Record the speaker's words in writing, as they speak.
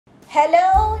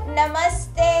Hello,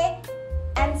 namaste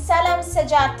and salam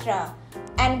sajatra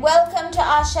and welcome to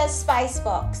Asha's Spice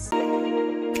Box.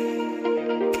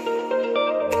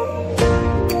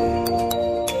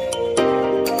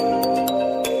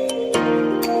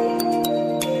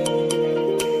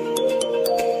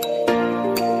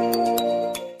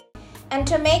 And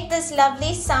to make this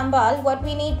lovely sambal,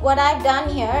 what I've done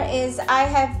here is I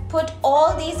have put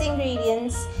all these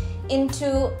ingredients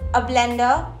into a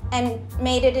blender and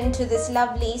made it into this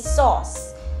lovely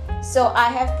sauce. So I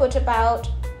have put about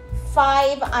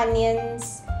 5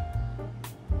 onions,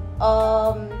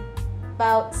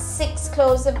 about 6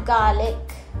 cloves of garlic,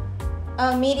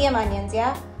 medium onions,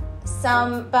 yeah.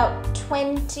 About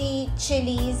 20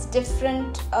 chillies,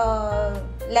 different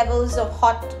levels of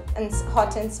hot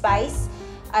and spice.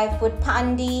 I've put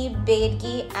Pandi,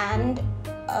 Bedgi and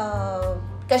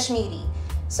Kashmiri.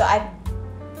 So I've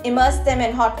immersed them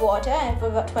in hot water and for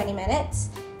about 20 minutes.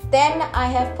 Then I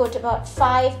have put about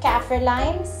 5 Kaffir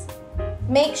limes.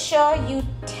 Make sure you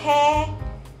tear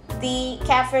the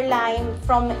Kaffir lime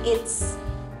from its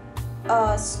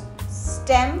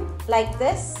stem like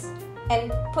this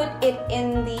and put it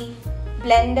in the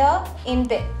blender in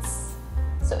bits.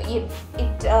 So it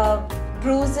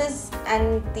bruises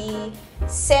and the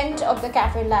scent of the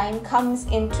Kaffir lime comes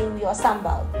into your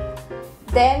sambal.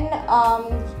 Then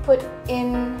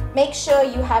make sure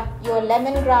you have your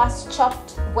lemongrass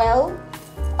chopped well.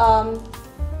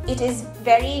 It is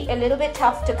a little bit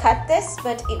tough to cut this,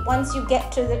 but once you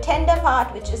get to the tender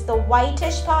part, which is the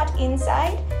whitish part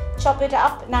inside, chop it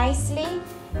up nicely.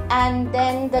 And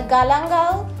then the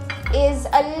galangal is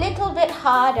a little bit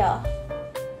harder,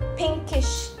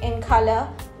 pinkish in color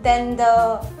than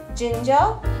the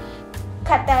ginger.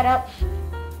 Cut that up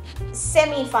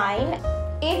semi-fine.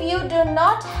 If you do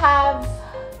not have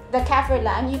the Kaffir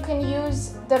lime, you can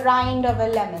use the rind of a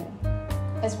lemon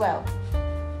as well.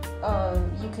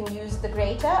 You can use the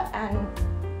grater and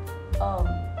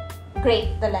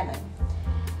grate the lemon.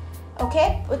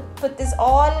 Okay, put this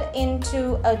all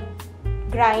into a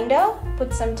grinder,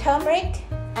 put some turmeric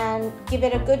and give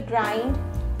it a good grind.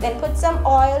 Then put some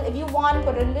oil. If you want,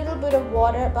 put a little bit of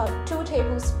water, about 2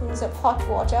 tablespoons of hot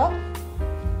water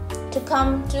to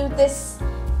come to this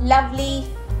lovely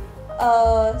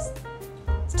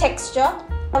texture.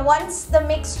 Once the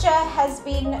mixture has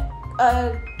been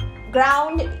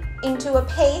ground into a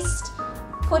paste,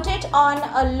 put it on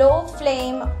a low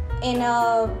flame in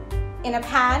a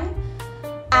pan,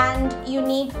 and you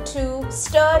need to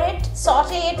stir it,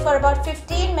 saute it for about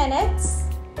 15 minutes.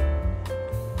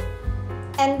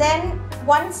 And then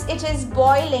once it is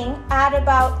boiling, add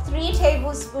about 3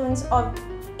 tablespoons of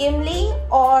imli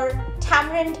or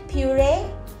tamarind puree.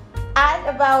 Add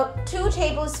about 2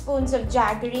 tablespoons of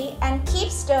jaggery and keep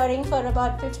stirring for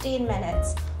about 15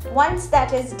 minutes. Once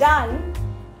that is done,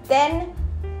 then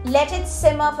let it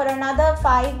simmer for another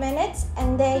 5 minutes,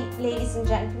 and there, ladies and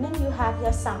gentlemen, you have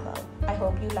your sambal. I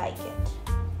hope you like it.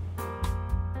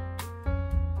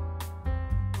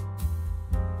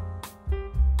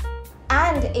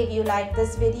 And if you like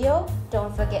this video,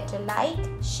 don't forget to like,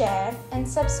 share and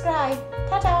subscribe.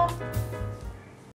 Ta-ta!